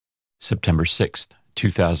September 6th,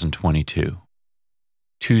 2022,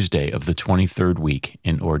 Tuesday of the 23rd week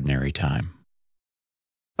in Ordinary Time.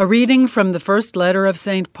 A reading from the first letter of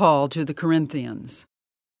St. Paul to the Corinthians.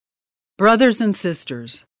 Brothers and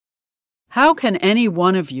sisters, how can any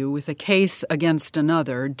one of you with a case against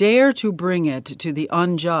another dare to bring it to the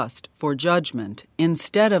unjust for judgment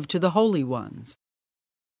instead of to the holy ones?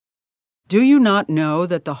 Do you not know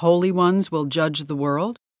that the holy ones will judge the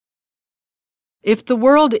world? If the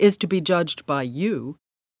world is to be judged by you,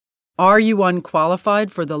 are you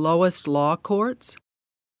unqualified for the lowest law courts?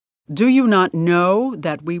 Do you not know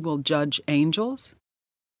that we will judge angels?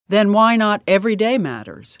 Then why not everyday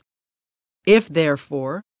matters? If,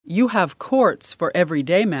 therefore, you have courts for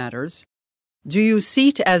everyday matters, do you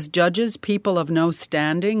seat as judges people of no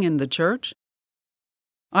standing in the church?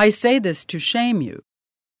 I say this to shame you.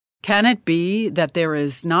 Can it be that there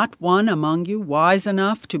is not one among you wise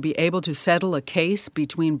enough to be able to settle a case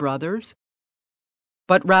between brothers?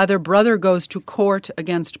 But rather brother goes to court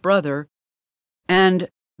against brother, and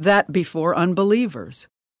that before unbelievers.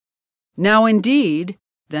 Now indeed,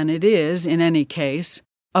 then it is, in any case,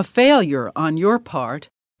 a failure on your part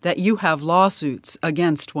that you have lawsuits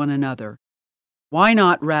against one another. Why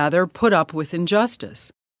not rather put up with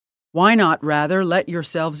injustice? Why not rather let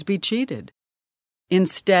yourselves be cheated?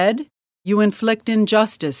 Instead, you inflict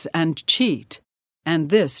injustice and cheat, and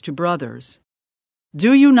this to brothers.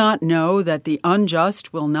 Do you not know that the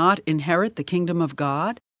unjust will not inherit the kingdom of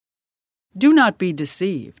God? Do not be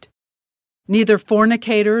deceived. Neither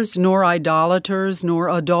fornicators, nor idolaters, nor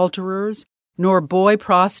adulterers, nor boy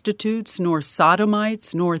prostitutes, nor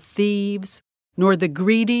sodomites, nor thieves, nor the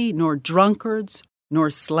greedy, nor drunkards, nor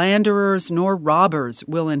slanderers, nor robbers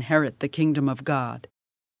will inherit the kingdom of God.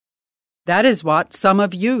 That is what some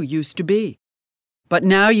of you used to be. But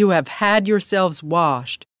now you have had yourselves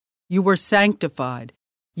washed, you were sanctified,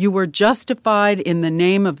 you were justified in the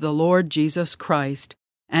name of the Lord Jesus Christ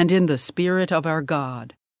and in the Spirit of our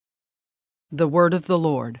God. The Word of the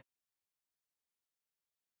Lord.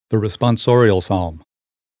 The responsorial psalm.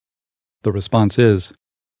 The response is,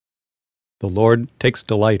 "The Lord takes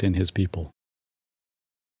delight in His people."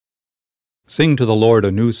 Sing to the Lord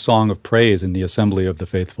a new song of praise in the assembly of the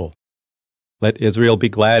faithful. Let Israel be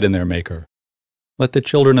glad in their Maker. Let the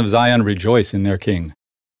children of Zion rejoice in their King.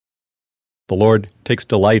 The Lord takes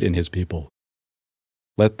delight in His people.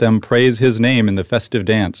 Let them praise His name in the festive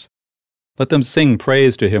dance. Let them sing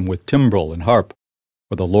praise to Him with timbrel and harp,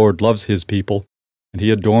 for the Lord loves His people, and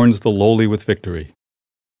He adorns the lowly with victory.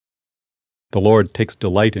 The Lord takes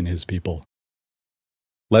delight in His people.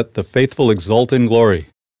 Let the faithful exult in glory.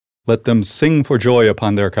 Let them sing for joy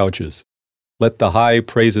upon their couches. Let the high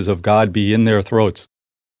praises of God be in their throats.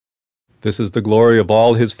 This is the glory of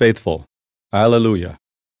all His faithful. Alleluia.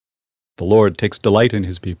 The Lord takes delight in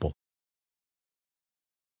His people.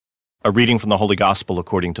 A reading from the Holy Gospel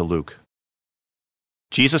according to Luke.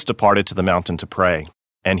 Jesus departed to the mountain to pray,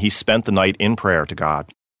 and He spent the night in prayer to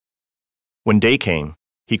God. When day came,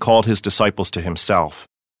 He called His disciples to Himself,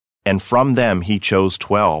 and from them He chose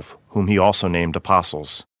 12, whom He also named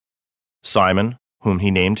apostles: Simon, whom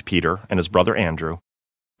He named Peter, and his brother Andrew;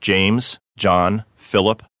 James, John,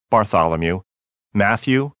 Philip, Bartholomew,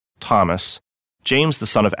 Matthew, Thomas, James the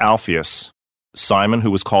son of Alphaeus, Simon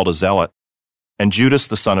who was called a zealot, and Judas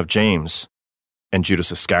the son of James, and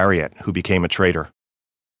Judas Iscariot, who became a traitor.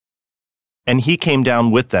 And He came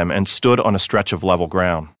down with them and stood on a stretch of level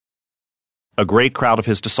ground. A great crowd of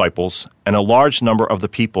His disciples, and a large number of the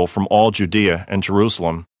people from all Judea and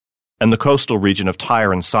Jerusalem, and the coastal region of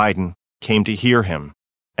Tyre and Sidon, came to hear Him,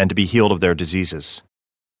 and to be healed of their diseases.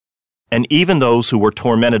 And even those who were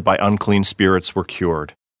tormented by unclean spirits were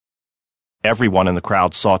cured. Everyone in the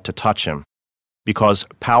crowd sought to touch Him, because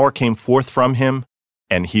power came forth from Him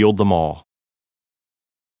and healed them all.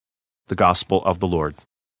 The Gospel of the Lord.